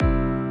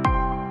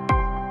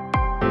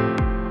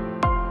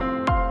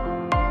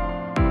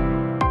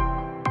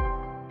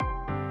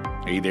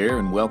Hey there,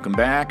 and welcome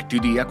back to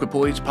the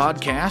Equipoise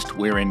Podcast,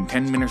 where in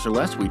 10 minutes or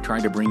less we try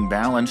to bring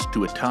balance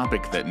to a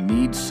topic that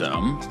needs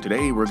some.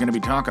 Today we're going to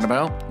be talking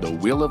about the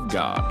will of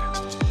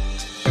God.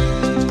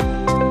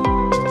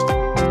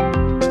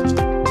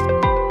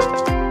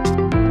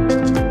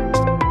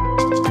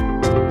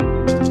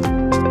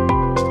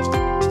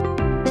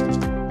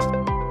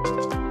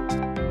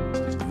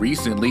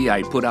 Recently,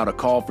 I put out a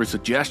call for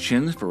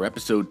suggestions for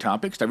episode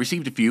topics. I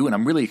received a few, and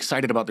I'm really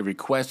excited about the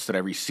requests that I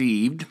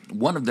received.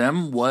 One of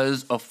them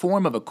was a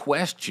form of a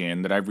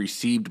question that I've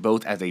received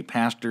both as a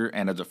pastor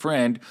and as a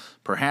friend,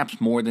 perhaps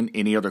more than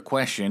any other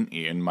question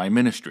in my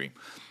ministry.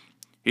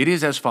 It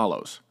is as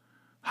follows: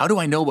 how do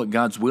I know what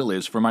God's will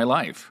is for my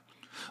life?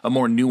 A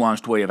more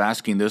nuanced way of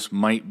asking this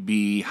might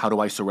be, how do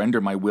I surrender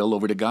my will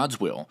over to God's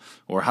will?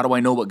 Or how do I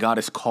know what God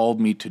has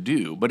called me to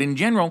do? But in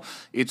general,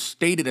 it's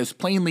stated as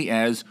plainly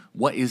as,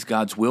 what is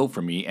God's will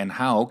for me, and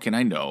how can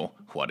I know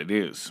what it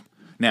is?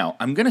 Now,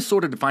 I'm going to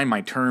sort of define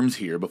my terms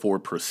here before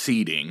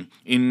proceeding.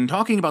 In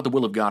talking about the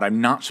will of God,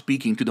 I'm not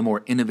speaking to the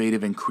more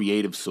innovative and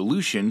creative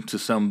solution to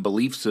some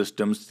belief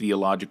systems'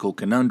 theological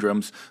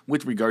conundrums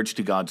with regards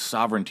to God's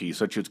sovereignty,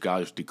 such as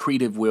God's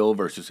decretive will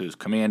versus his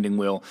commanding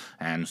will,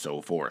 and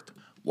so forth.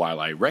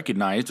 While I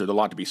recognize there's a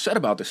lot to be said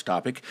about this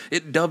topic,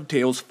 it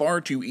dovetails far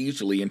too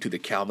easily into the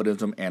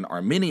Calvinism and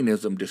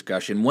Arminianism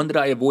discussion, one that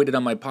I avoided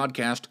on my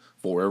podcast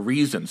for a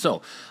reason.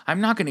 So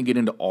I'm not going to get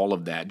into all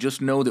of that.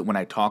 Just know that when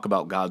I talk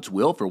about God's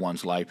will for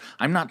one's life,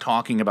 I'm not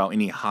talking about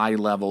any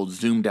high-level,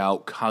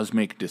 zoomed-out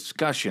cosmic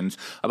discussions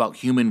about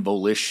human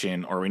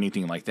volition or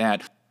anything like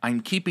that. I'm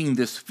keeping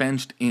this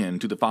fenced in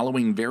to the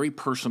following very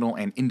personal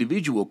and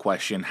individual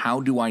question: how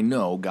do I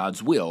know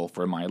God's will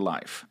for my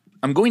life?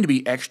 I'm going to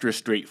be extra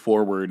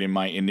straightforward in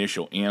my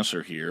initial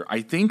answer here.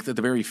 I think that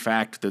the very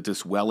fact that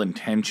this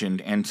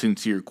well-intentioned and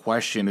sincere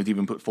question is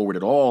even put forward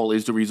at all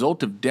is the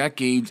result of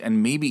decades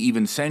and maybe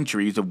even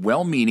centuries of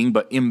well-meaning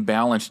but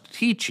imbalanced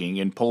teaching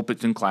in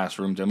pulpits and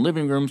classrooms and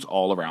living rooms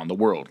all around the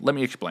world. Let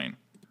me explain.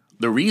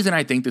 The reason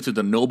I think this is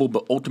a noble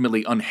but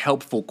ultimately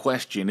unhelpful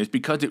question is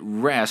because it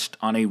rests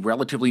on a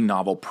relatively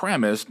novel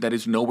premise that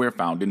is nowhere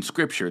found in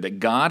Scripture, that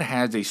God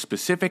has a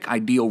specific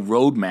ideal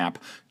roadmap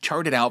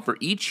charted out for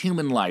each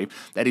human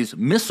life that is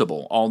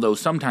missable, although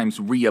sometimes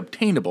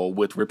reobtainable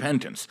with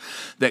repentance,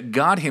 that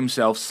God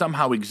himself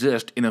somehow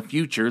exists in a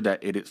future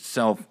that it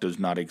itself does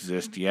not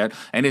exist yet,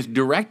 and is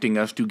directing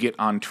us to get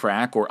on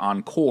track or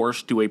on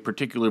course to a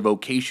particular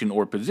vocation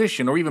or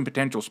position or even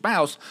potential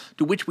spouse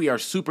to which we are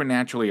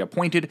supernaturally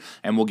appointed,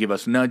 and will give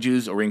us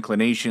nudges or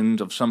inclinations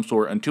of some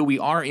sort until we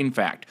are, in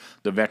fact,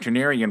 the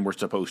veterinarian we're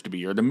supposed to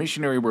be, or the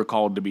missionary we're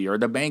called to be, or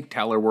the bank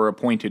teller we're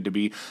appointed to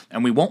be,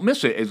 and we won't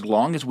miss it as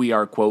long as we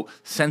are, quote,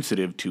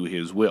 sensitive to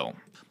his will.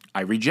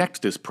 I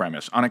reject this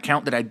premise on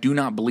account that I do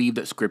not believe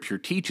that Scripture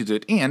teaches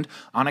it, and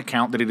on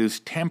account that it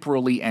is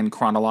temporally and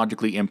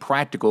chronologically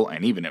impractical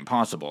and even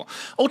impossible.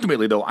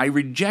 Ultimately, though, I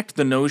reject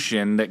the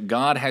notion that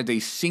God has a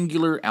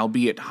singular,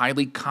 albeit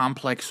highly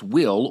complex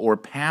will or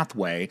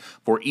pathway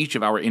for each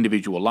of our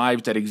individual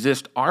lives that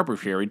exists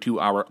arbitrary to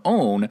our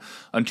own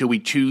until we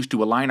choose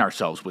to align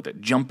ourselves with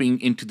it, jumping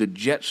into the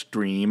jet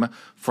stream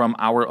from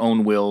our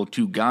own will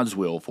to God's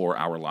will for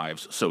our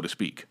lives, so to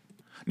speak.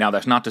 Now,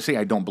 that's not to say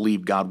I don't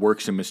believe God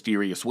works in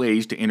mysterious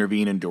ways to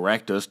intervene and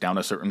direct us down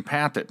a certain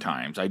path at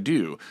times. I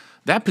do.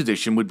 That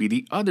position would be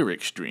the other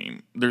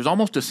extreme. There's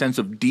almost a sense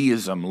of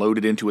deism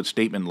loaded into a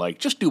statement like,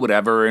 just do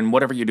whatever, and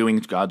whatever you're doing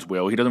is God's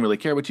will. He doesn't really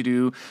care what you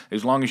do,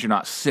 as long as you're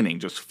not sinning.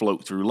 Just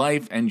float through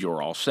life, and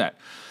you're all set.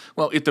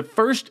 Well, if the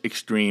first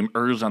extreme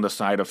errs on the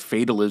side of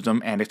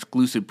fatalism and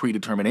exclusive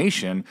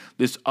predetermination,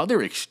 this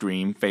other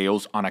extreme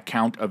fails on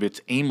account of its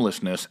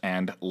aimlessness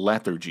and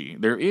lethargy.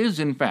 There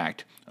is, in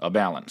fact, a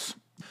balance.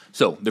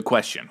 So, the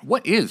question: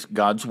 what is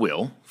God's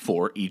will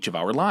for each of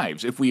our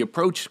lives? If we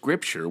approach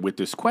Scripture with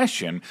this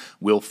question,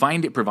 we'll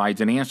find it provides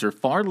an answer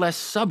far less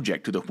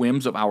subject to the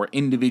whims of our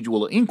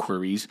individual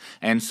inquiries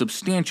and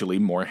substantially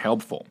more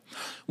helpful.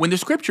 When the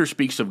Scripture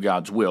speaks of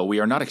God's will, we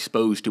are not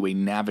exposed to a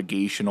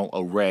navigational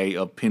array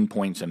of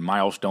pinpoints and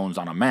milestones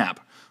on a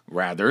map.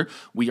 Rather,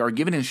 we are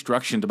given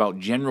instructions about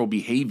general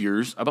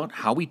behaviors about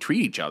how we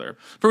treat each other.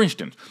 For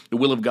instance, the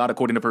will of God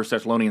according to 1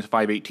 Thessalonians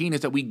 5:18 is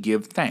that we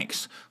give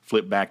thanks.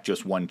 Flip back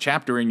just one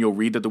chapter and you'll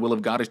read that the will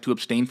of God is to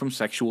abstain from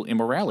sexual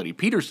immorality.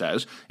 Peter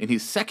says in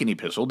his second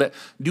epistle that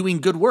doing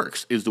good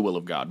works is the will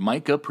of God.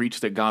 Micah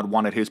preached that God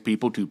wanted his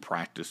people to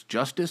practice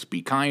justice,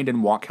 be kind,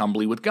 and walk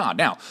humbly with God.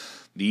 Now,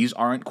 these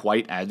aren't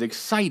quite as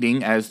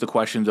exciting as the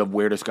questions of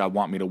where does God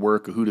want me to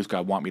work or who does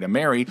God want me to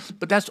marry,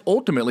 but that's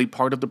ultimately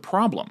part of the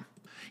problem.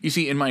 You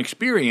see, in my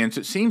experience,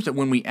 it seems that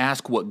when we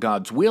ask what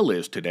God's will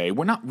is today,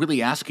 we're not really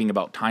asking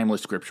about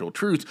timeless scriptural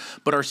truths,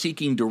 but are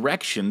seeking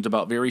directions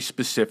about very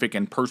specific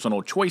and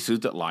personal choices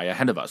that lie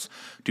ahead of us.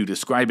 To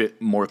describe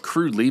it more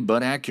crudely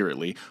but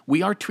accurately,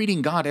 we are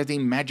treating God as a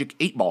magic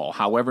 8-ball,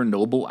 however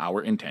noble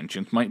our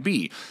intentions might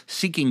be,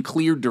 seeking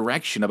clear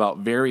direction about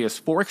various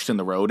forks in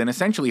the road and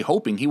essentially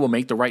hoping He will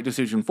make the right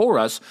decision for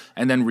us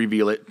and then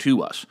reveal it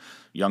to us.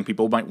 Young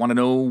people might want to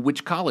know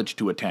which college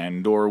to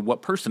attend or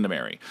what person to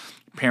marry.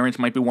 Parents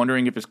might be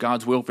wondering if it's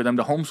God's will for them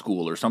to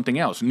homeschool or something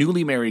else.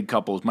 Newly married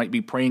couples might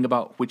be praying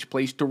about which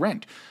place to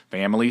rent.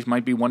 Families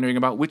might be wondering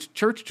about which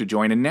church to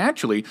join. And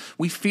naturally,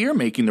 we fear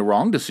making the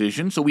wrong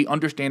decision, so we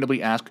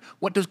understandably ask,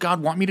 what does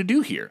God want me to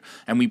do here?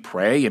 And we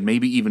pray and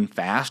maybe even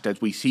fast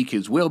as we seek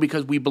His will,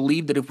 because we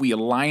believe that if we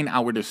align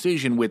our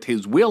decision with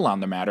His will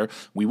on the matter,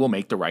 we will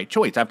make the right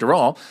choice. After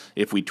all,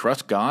 if we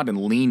trust God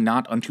and lean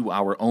not unto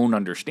our own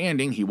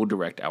understanding, He will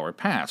direct our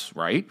paths,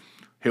 right?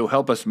 He'll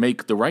help us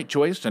make the right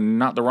choice and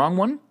not the wrong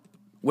one?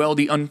 Well,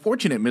 the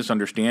unfortunate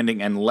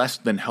misunderstanding and less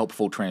than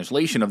helpful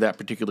translation of that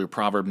particular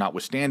proverb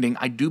notwithstanding,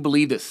 I do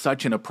believe that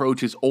such an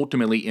approach is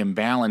ultimately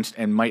imbalanced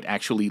and might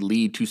actually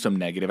lead to some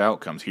negative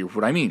outcomes. Here's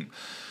what I mean.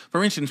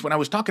 For instance, when I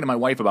was talking to my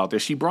wife about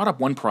this, she brought up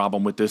one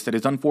problem with this that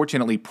is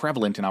unfortunately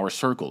prevalent in our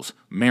circles: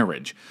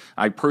 marriage.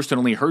 I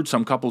personally heard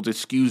some couples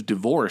excuse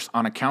divorce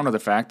on account of the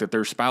fact that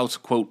their spouse,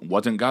 quote,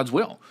 wasn't God's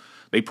will.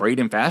 They prayed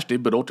and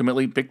fasted, but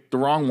ultimately picked the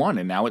wrong one,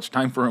 and now it's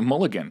time for a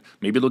mulligan.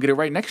 Maybe they'll get it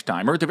right next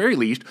time, or at the very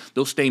least,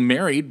 they'll stay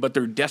married, but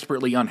they're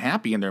desperately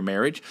unhappy in their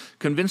marriage,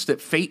 convinced that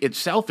fate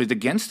itself is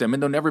against them,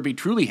 and they'll never be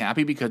truly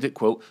happy because it,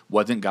 quote,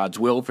 wasn't God's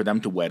will for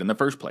them to wed in the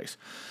first place.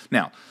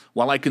 Now,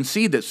 while I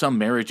concede that some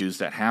marriages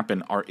that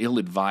happen are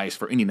ill-advised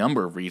for any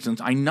number of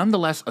reasons, I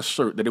nonetheless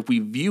assert that if we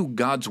view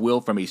God's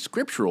will from a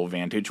scriptural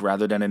vantage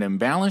rather than an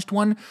imbalanced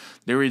one,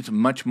 there is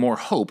much more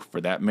hope for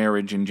that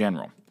marriage in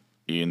general.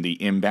 In the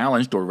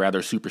imbalanced, or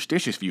rather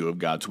superstitious view of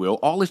God's will,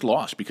 all is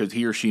lost because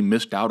he or she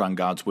missed out on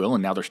God's will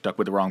and now they're stuck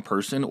with the wrong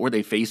person, or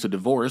they face a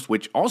divorce,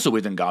 which also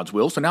isn't God's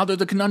will, so now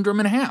there's a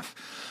conundrum and a half.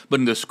 But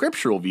in the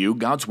scriptural view,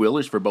 God's will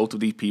is for both of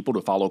these people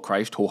to follow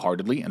Christ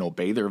wholeheartedly and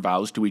obey their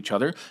vows to each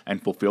other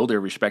and fulfill their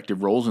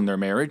respective roles in their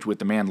marriage, with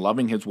the man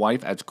loving his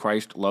wife as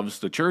Christ loves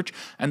the church,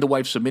 and the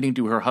wife submitting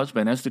to her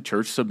husband as the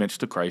church submits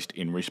to Christ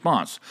in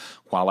response.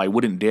 While I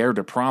wouldn't dare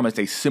to promise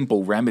a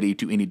simple remedy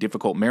to any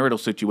difficult marital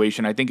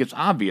situation, I think it's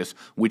obvious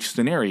which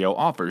scenario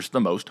offers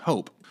the most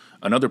hope.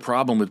 Another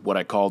problem with what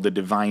I call the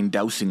divine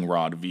dowsing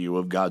rod view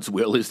of God's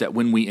will is that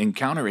when we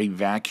encounter a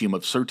vacuum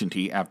of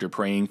certainty after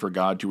praying for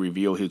God to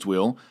reveal His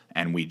will,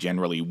 and we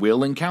generally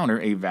will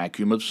encounter a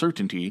vacuum of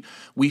certainty,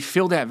 we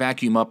fill that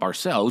vacuum up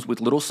ourselves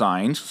with little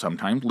signs,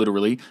 sometimes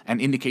literally,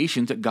 and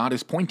indications that God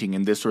is pointing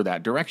in this or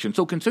that direction.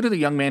 So consider the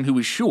young man who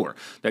is sure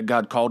that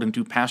God called him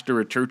to pastor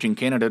a church in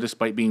Canada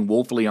despite being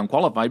woefully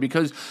unqualified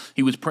because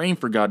he was praying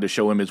for God to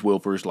show him His will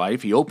for his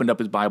life. He opened up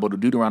his Bible to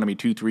Deuteronomy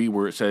 2:3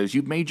 where it says,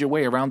 "You've made your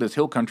way around this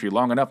hill country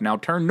long enough, now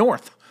turn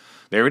north."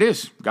 There it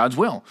is, God's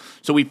will.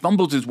 So he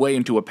fumbles his way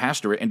into a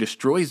pastorate and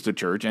destroys the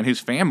church and his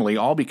family,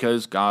 all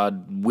because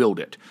God willed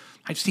it.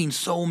 I've seen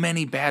so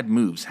many bad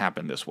moves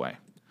happen this way.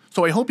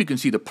 So I hope you can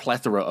see the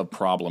plethora of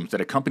problems that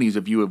accompanies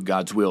a view of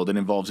God's will that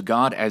involves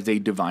God as a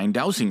divine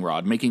dowsing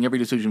rod, making every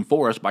decision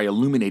for us by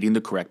illuminating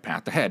the correct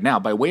path ahead. Now,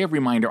 by way of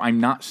reminder, I'm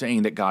not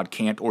saying that God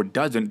can't or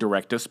doesn't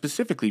direct us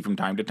specifically from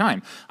time to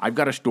time. I've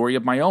got a story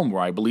of my own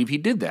where I believe He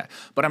did that.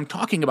 But I'm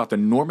talking about the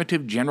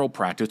normative general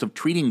practice of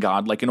treating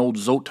God like an old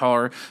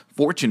Zotar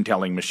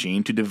fortune-telling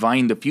machine to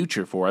divine the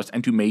future for us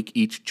and to make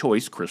each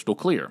choice crystal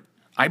clear.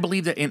 I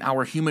believe that in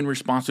our human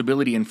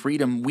responsibility and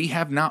freedom, we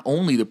have not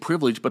only the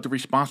privilege but the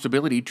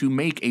responsibility to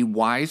make a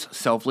wise,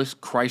 selfless,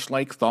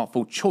 Christ-like,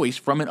 thoughtful choice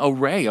from an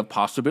array of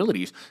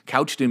possibilities,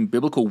 couched in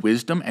biblical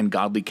wisdom and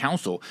godly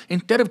counsel,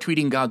 instead of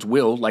treating God's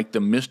will like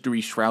the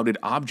mystery-shrouded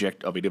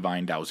object of a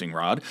divine dowsing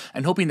rod,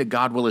 and hoping that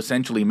God will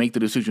essentially make the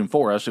decision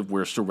for us if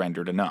we're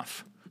surrendered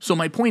enough. So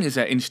my point is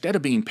that instead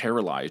of being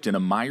paralyzed in a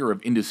mire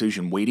of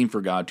indecision waiting for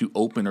God to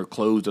open or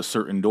close a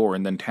certain door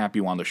and then tap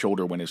you on the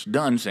shoulder when it's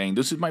done saying,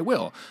 "This is my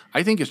will,"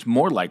 I think it's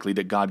more likely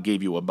that God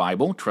gave you a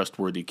Bible,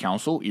 trustworthy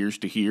counsel, ears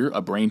to hear,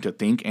 a brain to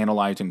think,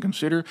 analyze, and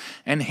consider,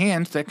 and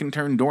hands that can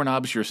turn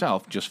doorknobs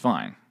yourself just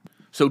fine.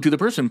 So to the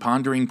person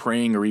pondering,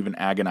 praying, or even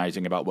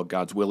agonizing about what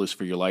God's will is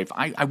for your life,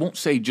 I won't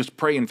say just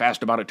pray and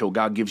fast about it till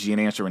God gives you an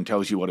answer and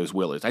tells you what His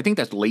will is. I think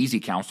that's lazy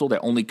counsel that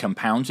only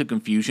compounds the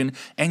confusion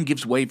and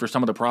gives way for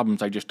some of the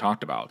problems I just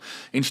talked about.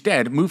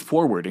 Instead, move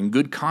forward in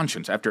good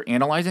conscience after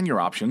analyzing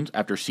your options,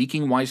 after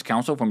seeking wise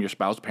counsel from your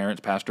spouse,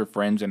 parents, pastor,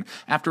 friends, and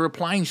after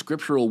applying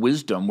scriptural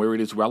wisdom where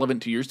it is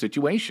relevant to your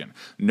situation.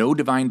 No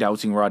divine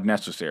dowsing rod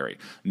necessary.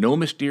 No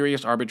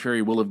mysterious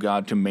arbitrary will of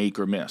God to make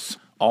or miss.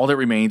 All that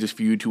remains is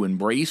for you to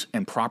embrace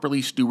and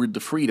properly steward the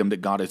freedom that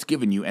God has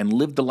given you and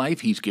live the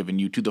life He's given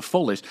you to the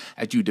fullest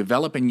as you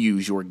develop and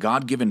use your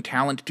God-given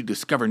talent to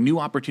discover new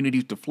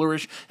opportunities to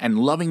flourish and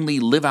lovingly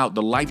live out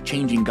the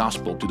life-changing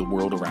gospel to the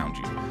world around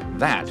you.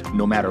 That,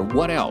 no matter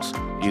what else,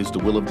 is the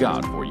will of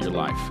God for your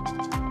life.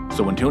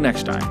 So until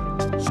next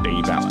time,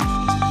 stay balanced.